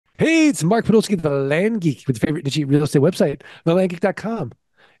Hey, it's Mark Podolsky, the Land Geek, with your favorite niche real estate website, thelandgeek.com.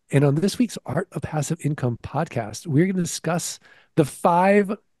 And on this week's Art of Passive Income podcast, we're going to discuss the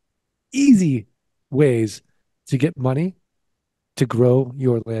 5 easy ways to get money to grow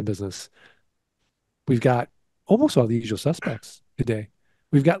your land business. We've got almost all the usual suspects today.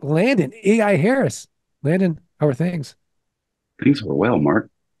 We've got Landon, AI Harris. Landon, how are things? Things were well, Mark.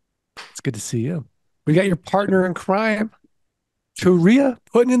 It's good to see you. We got your partner in crime, Teria,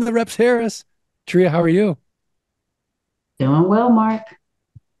 putting in the reps Harris. Teria, how are you? Doing well, Mark.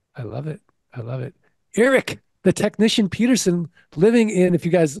 I love it. I love it. Erik, the technician Peterson, living in, if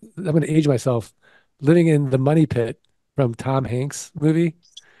you guys, I'm going to age myself, living in the money pit from Tom Hanks movie.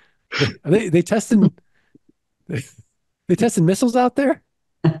 They testing they testing missiles out there?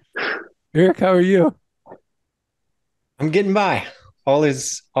 Erik, how are you? I'm getting by. All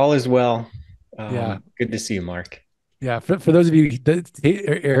is well. Yeah. Good to see you, Mark. Yeah. For those of you that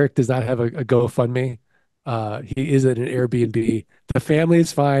Erik does not have a GoFundMe. He is at an Airbnb. The family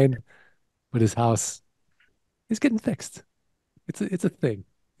is fine, but his house is getting fixed. It's a thing.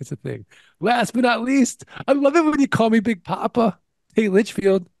 It's a thing. Last but not least, I love it when you call me Big Papa. Tate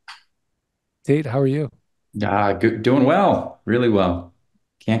Litchfield. Tate, how are you? Good, doing well, really well.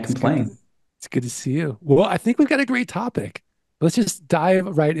 Can't It's good. complain. It's good to see you. Well, I think we've got a great topic. Let's just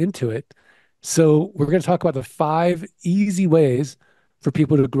dive right into it. So we're going to talk about the 5 easy ways for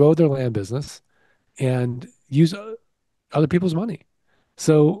people to grow their land business and use other people's money.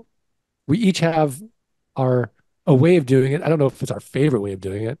 So we each have our a way of doing it. I don't know if it's our favorite way of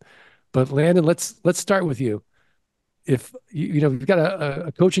doing it, but Landon, let's start with you. If you've got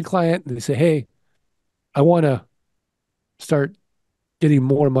a coaching client and they say, "Hey, I want to start getting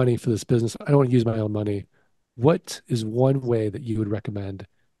more money for this business. I don't want to use my own money." What is one way that you would recommend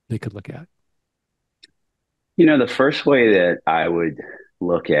they could look at? The first way that I would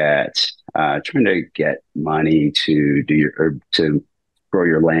look at trying to get money to do your or to grow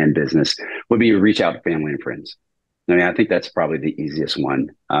your land business would be to reach out to family and friends. I mean, I think that's probably the easiest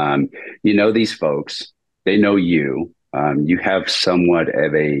one. These folks, they know you. You have somewhat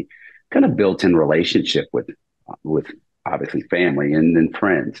of a kind of built-in relationship with obviously family and then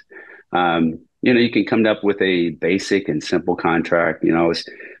friends. You can come up with a basic and simple contract. I was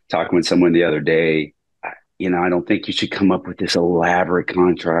talking with someone the other day. I don't think you should come up with this elaborate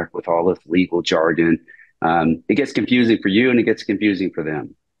contract with all this legal jargon. It gets confusing for you and it gets confusing for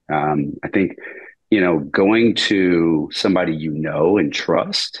them. I think, going to somebody you know and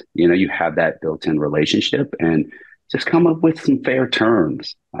trust, you have that built-in relationship and just come up with some fair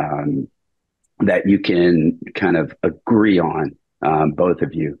terms that you can kind of agree on, both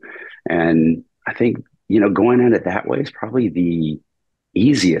of you. And I think, going at it that way is probably the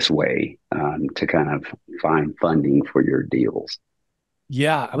easiest way to kind of find funding for your deals.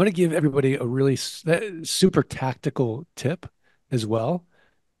 Yeah, I'm going to give everybody a really super tactical tip as well,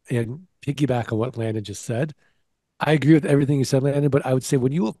 and piggyback on what Landon just said. I agree with everything you said, Landon, but I would say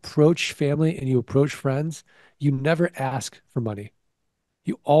when you approach family and you approach friends, you never ask for money.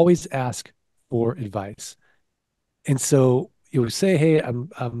 You always ask for advice. And so you would say, "Hey, I'm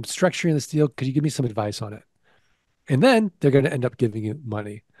structuring this deal. Could you give me some advice on it?" And then they're going to end up giving you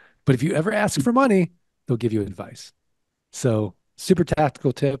money. But if you ever ask for money, they'll give you advice. So super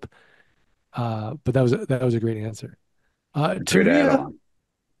tactical tip. But that was a great answer. Great add Taria, on.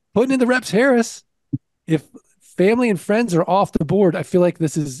 putting in the reps Harris. If family and friends are off the board, I feel like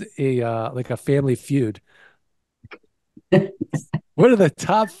this is a like a family feud. What are the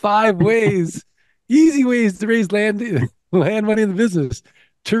top 5 easy ways to raise land money in the business?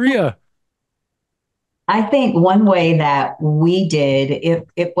 Taria, I think one way that we did,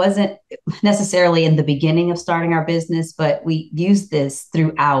 it wasn't necessarily in the beginning of starting our business, but we use this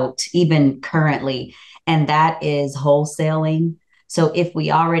throughout, even currently, and that is wholesaling. So if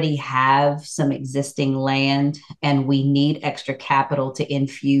we already have some existing land and we need extra capital to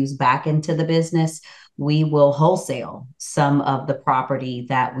infuse back into the business, we will wholesale some of the property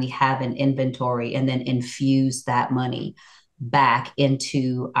that we have in inventory and then infuse that money back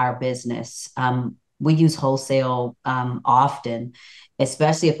into our business. We use wholesale often,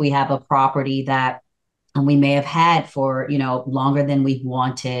 especially if we have a property that we may have had for longer than we've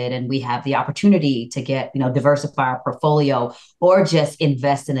wanted, and we have the opportunity to get diversify our portfolio or just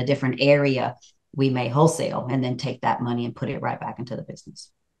invest in a different area. We may wholesale and then take that money and put it right back into the business.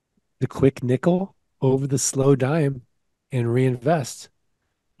 the quick nickel over the slow dime and reinvest.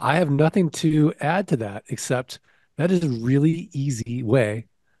 I have nothing to add to that except that is a really easy way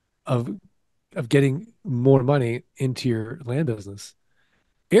of getting more money into your land business.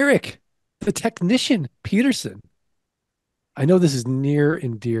 Erik, the technician Peterson. I know this is near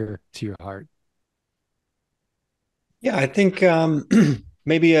and dear to your heart. Yeah, I think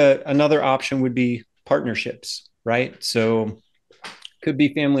maybe another option would be partnerships, right? So could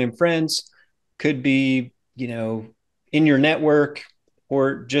be family and friends, could be, in your network,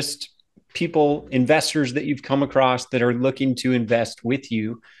 or just people, investors that you've come across that are looking to invest with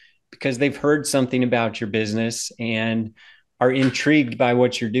you because they've heard something about your business and are intrigued by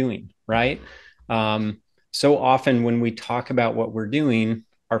what you're doing, right? So often when we talk about what we're doing,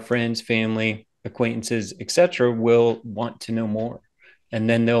 our friends, family, acquaintances, etc., will want to know more. And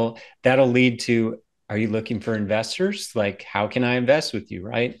then that'll lead to, are you looking for investors? Like, how can I invest with you?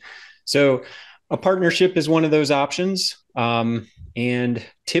 Right. So a partnership is one of those options. And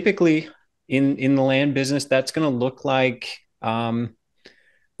typically in the land business, that's going to look like,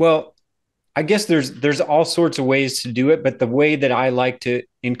 well, I guess there's all sorts of ways to do it, but the way that I like to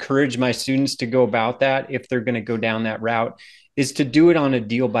encourage my students to go about that, if they're going to go down that route, is to do it on a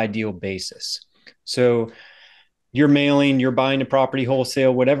deal by deal basis. So you're mailing, you're buying a property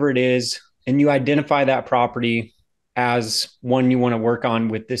wholesale, whatever it is, and you identify that property as one you want to work on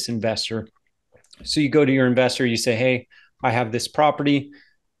with this investor. So you go to your investor, you say, hey, I have this property.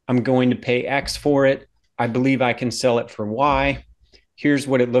 I'm going to pay X for it. I believe I can sell it for Y. Here's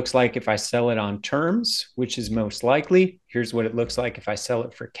what it looks like if I sell it on terms, which is most likely. Here's what it looks like if I sell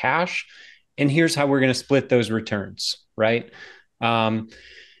it for cash. And here's how we're going to split those returns, right? And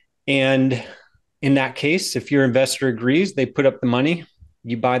in that case, if your investor agrees, they put up the money,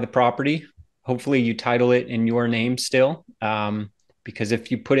 you buy the property. Hopefully you title it in your name still, because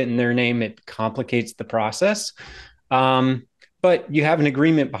if you put it in their name, it complicates the process. But you have an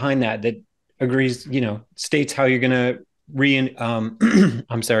agreement behind that agrees, states how you're going to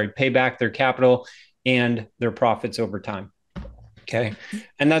pay back their capital and their profits over time. Okay.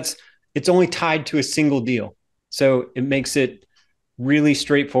 And it's only tied to a single deal. So it makes it really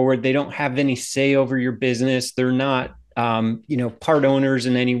straightforward. They don't have any say over your business. They're not, part owners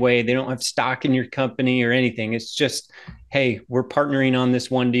in any way. They don't have stock in your company or anything. It's just, hey, we're partnering on this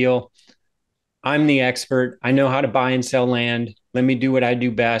one deal. I'm the expert. I know how to buy and sell land. Let me do what I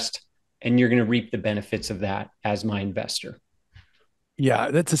do best. And you're going to reap the benefits of that as my investor. Yeah,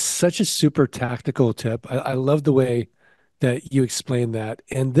 that's such a super tactical tip. I love the way that you explain that.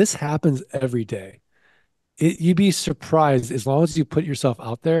 And this happens every day. You'd be surprised, as long as you put yourself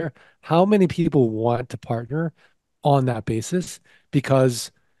out there, how many people want to partner on that basis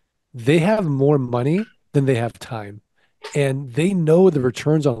because they have more money than they have time. And they know the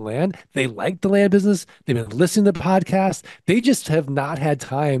returns on land. They like the land business. They've been listening to podcasts. They just have not had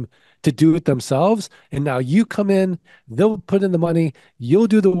time to do it themselves. And now you come in, they'll put in the money, you'll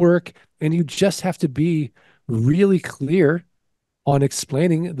do the work, and you just have to be really clear on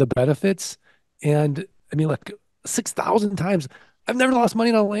explaining the benefits. And I mean, like 6,000 times, I've never lost money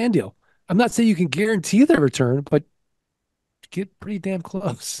on a land deal. I'm not saying you can guarantee the return, but get pretty damn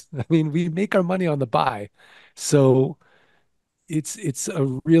close. I mean, we make our money on the buy. So it's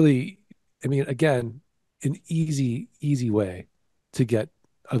a really, I mean, again, an easy way to get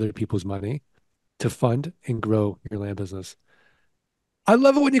other people's money to fund and grow your land business. I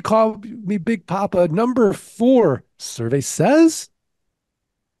love it when you call me Big Papa. Number 4, survey says.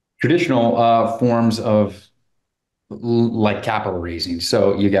 Traditional forms of like capital raising.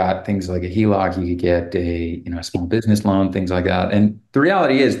 So you got things like a HELOC, you could get a small business loan, things like that. And the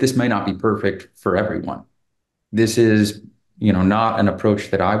reality is this may not be perfect for everyone. This is, not an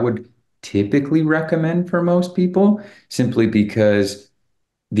approach that I would typically recommend for most people, simply because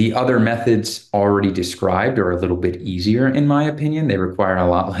the other methods already described are a little bit easier, in my opinion. They require a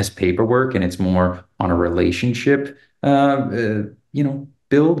lot less paperwork, and it's more on a relationship, build.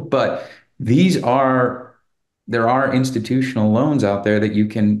 But there are institutional loans out there that you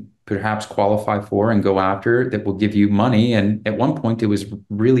can perhaps qualify for and go after that will give you money. And at one point, it was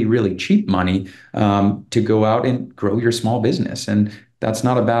really, really cheap money to go out and grow your small business. And that's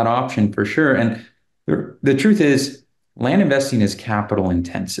not a bad option for sure. And the truth is, land investing is capital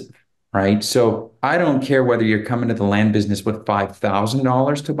intensive, right? So I don't care whether you're coming to the land business with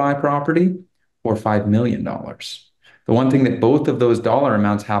 $5,000 to buy property or $5 million. The one thing that both of those dollar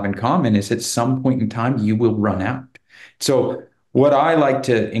amounts have in common is at some point in time, you will run out. So what I like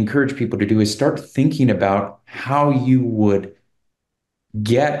to encourage people to do is start thinking about how you would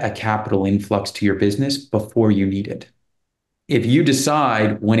get a capital influx to your business before you need it. If you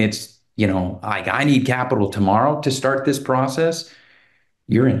decide when it's, like I need capital tomorrow to start this process,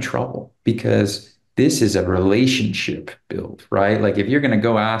 you're in trouble because this is a relationship build, right? Like if you're going to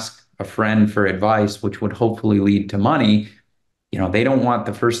go ask a friend for advice, which would hopefully lead to money, they don't want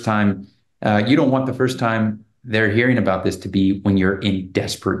the first time, you don't want the first time they're hearing about this to be when you're in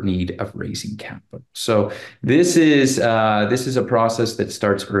desperate need of raising capital. So this is a process that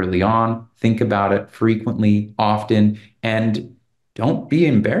starts early on. Think about it frequently, often, and don't be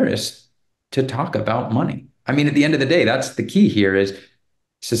embarrassed to talk about money. I mean, at the end of the day, that's the key here. Is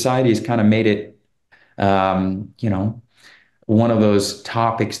society has kind of made it, you know, one of those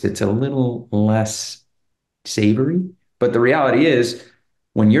topics that's a little less savory. But the reality is,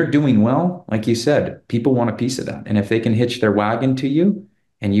 when you're doing well, like you said, people want a piece of that. And if they can hitch their wagon to you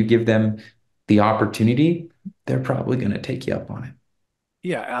and you give them the opportunity, they're probably going to take you up on it.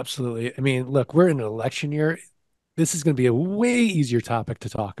 Yeah, absolutely. I mean, look, we're in an election year. This is going to be a way easier topic to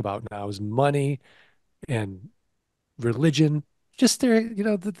talk about now is money and religion. Just there,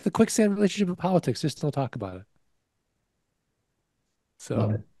 the quicksand relationship with politics. Just don't talk about it. Love So,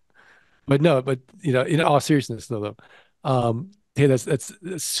 it. but no, but in all seriousness, though, hey, that's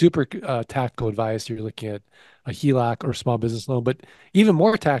super tactical advice. You're looking at a HELOC or a small business loan, but even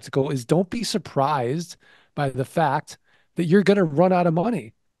more tactical is don't be surprised by the fact that you're going to run out of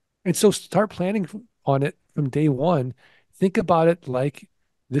money, and so start planning on it from day one. Think about it like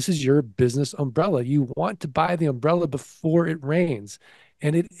this is your business umbrella. You want to buy the umbrella before it rains,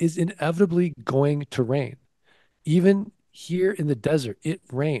 and it is inevitably going to rain. Even here in the desert, it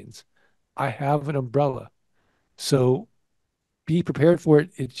rains. I have an umbrella. So be prepared for it.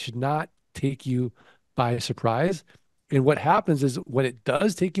 It should not take you by surprise. And what happens is when it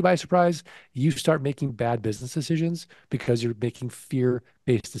does take you by surprise, you start making bad business decisions because you're making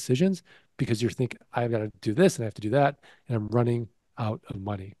fear-based decisions because you're thinking, I've got to do this and I have to do that, and I'm running out of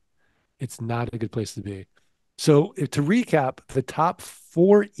money. It's not a good place to be. So to recap, the top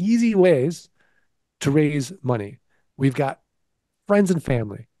 4 easy ways to raise money. We've got friends and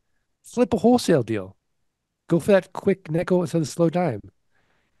family. Flip a wholesale deal. Go for that quick nickel instead of slow dime.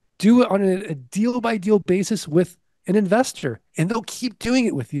 Do it on a deal by deal basis with an investor, and they'll keep doing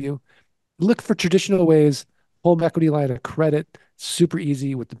it with you. Look for traditional ways, home equity line of credit, super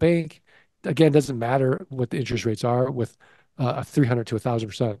easy with the bank. Again, doesn't matter what the interest rates are with a 300 to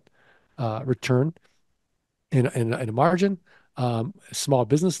 1,000% return in a margin, a small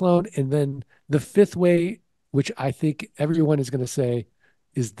business loan. And then the fifth way, which I think everyone is going to say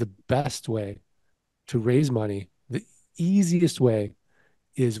is the best way to raise money, the easiest way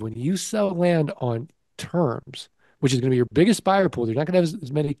is when you sell land on terms, which is going to be your biggest buyer pool. You're not going to have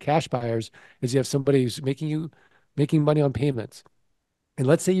as many cash buyers as you have somebody who's making money on payments. And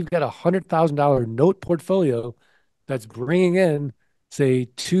let's say you've got $100,000 note portfolio that's bringing in, say,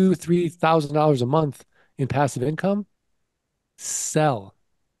 $2,000, $3,000 a month in passive income. Sell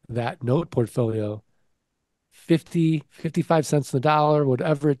that note portfolio 50, 55 cents on the dollar,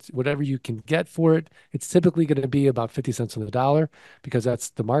 whatever you can get for it. It's typically going to be about 50 cents on the dollar because that's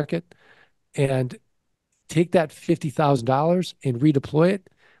the market. And take that $50,000 and redeploy it.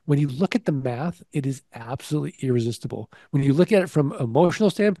 When you look at the math, it is absolutely irresistible. When you look at it from an emotional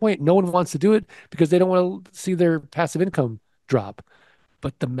standpoint, no one wants to do it because they don't want to see their passive income drop.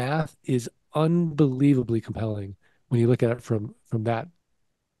 But the math is unbelievably compelling when you look at it from that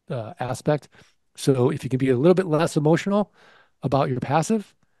aspect. So if you can be a little bit less emotional about your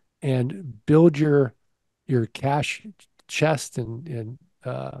passive and build your cash chest and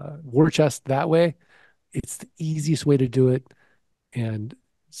war chest that way, it's the easiest way to do it, and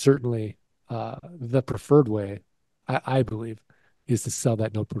certainly the preferred way, I believe, is to sell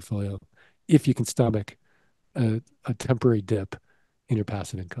that note portfolio if you can stomach a temporary dip in your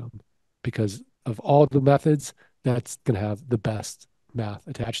passive income, because of all the methods, that's going to have the best math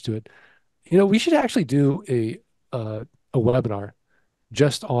attached to it. We should actually do a webinar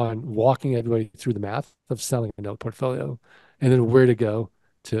just on walking everybody through the math of selling a note portfolio and then where to go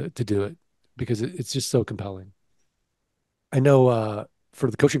to do it because it's just so compelling. I know for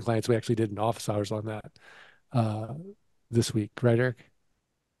the coaching clients, we actually did an office hours on that uh, this week, right, Eric?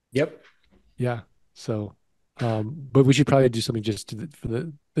 Yep. Yeah. So, but we should probably do something just for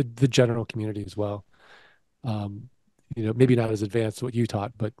the general community as well. Um, maybe not as advanced as what you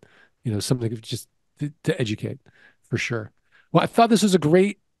taught, but something just to educate for sure. Well, I thought this was a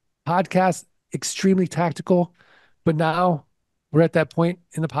great podcast, extremely tactical, but now we're at that point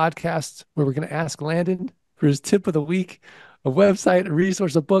in the podcast where we're going to ask Landon for his tip of the week, a website, a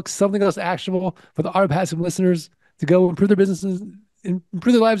resource, a book, something else actionable for the Art of Passive listeners to go improve their businesses,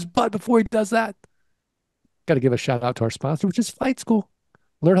 improve their lives. But before he does that, got to give a shout out to our sponsor, which is Flight School.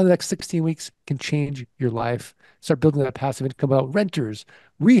 Learn how the next 16 weeks can change your life. Start building that passive income about renters,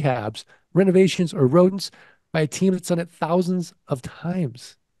 rehabs, renovations, or rodents by a team that's done it thousands of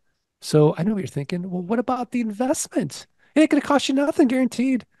times. So I know what you're thinking. Well, what about the investment? It ain't going to cost you nothing,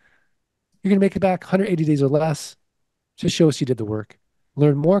 guaranteed. You're going to make it back 180 days or less. Just show us you did the work.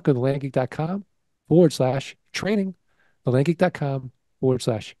 Learn more, go to landgeek.com/training.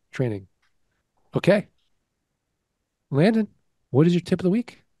 Landgeek.com/training. Okay. Landon, what is your tip of the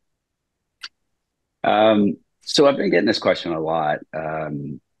week? So I've been getting this question a lot.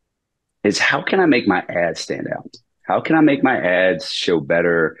 Is how can I make my ads stand out? How can I make my ads show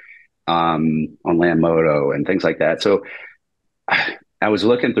better on Landmodo and things like that? So I was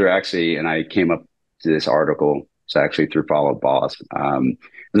looking through actually, and I came up to this article. It's actually through Follow Boss. It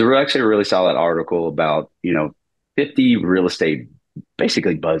was actually a really solid article about 50 real estate,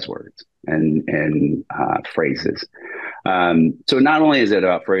 basically buzzwords and phrases. So not only is it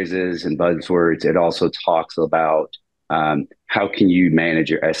about phrases and buzzwords, it also talks about how can you manage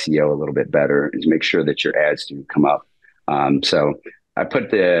your SEO a little bit better and to make sure that your ads do come up. So I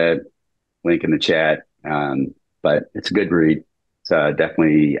put the link in the chat, but it's a good read. It's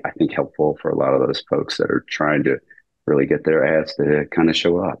definitely, I think, helpful for a lot of those folks that are trying to really get their ads to kind of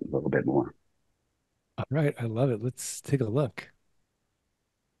show up a little bit more. All right. I love it. Let's take a look.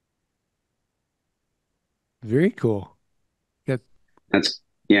 Very cool. It's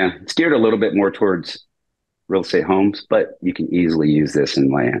geared a little bit more towards real estate homes, but you can easily use this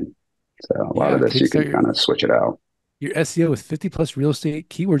in land. So a lot of this, you can kind of switch it out. Your SEO with 50 plus real estate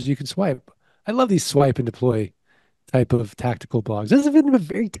keywords you can swipe. I love these swipe and deploy type of tactical blogs. This has been a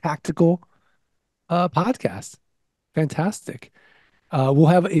very tactical podcast. Fantastic. We'll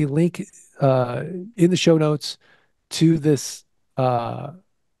have a link in the show notes to this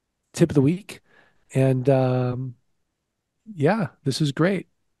tip of the week. And this is great.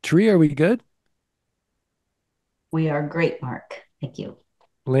 Teria, are we good? We are great, Mark. Thank you.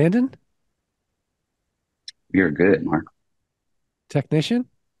 Landon? You're good, Mark. Technician?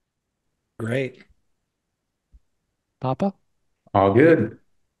 Great. Papa? All good.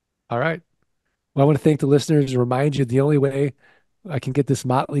 All right. Well, I want to thank the listeners and remind you the only way I can get this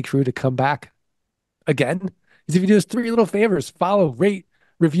motley crew to come back again is if you do us 3 little favors. Follow, rate,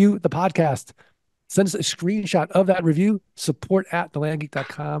 review the podcast. Send us a screenshot of that review.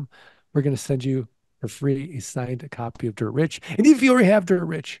 support@thelandgeek.com. We're going to send you for free a signed copy of Dirt Rich. And if you already have Dirt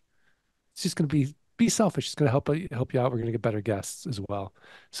Rich, it's just going to be selfish. It's going to help you out. We're going to get better guests as well.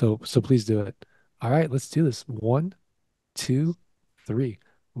 So please do it. All right, let's do this. 1, 2, 3.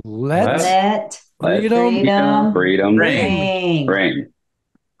 Let freedom ring.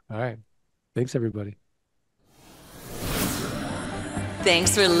 All right. Thanks, everybody.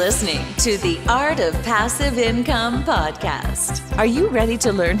 Thanks for listening to the Art of Passive Income podcast. Are you ready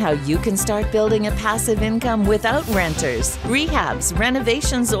to learn how you can start building a passive income without renters, rehabs,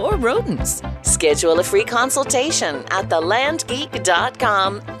 renovations, or rodents? Schedule a free consultation at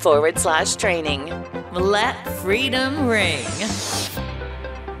thelandgeek.com/training. Let freedom ring.